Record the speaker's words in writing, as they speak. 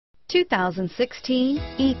2016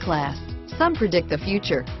 E-Class. Some predict the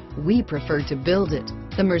future. We prefer to build it.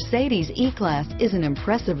 The Mercedes E-Class is an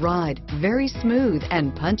impressive ride, very smooth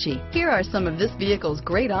and punchy. Here are some of this vehicle's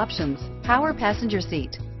great options: power passenger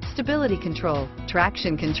seat, stability control,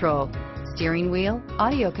 traction control, steering wheel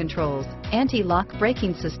audio controls, anti-lock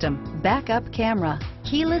braking system, backup camera,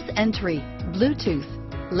 keyless entry, Bluetooth,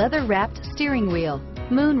 leather-wrapped steering wheel,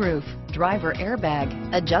 moonroof, driver airbag,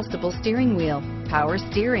 adjustable steering wheel, power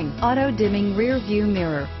steering, auto-dimming rear view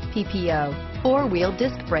mirror, PPO, four-wheel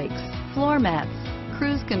disc brakes, floor mats,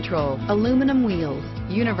 cruise control, aluminum wheels,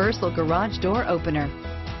 universal garage door opener,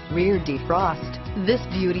 rear defrost. This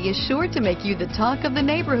beauty is sure to make you the talk of the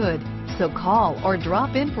neighborhood. So call or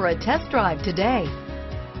drop in for a test drive today.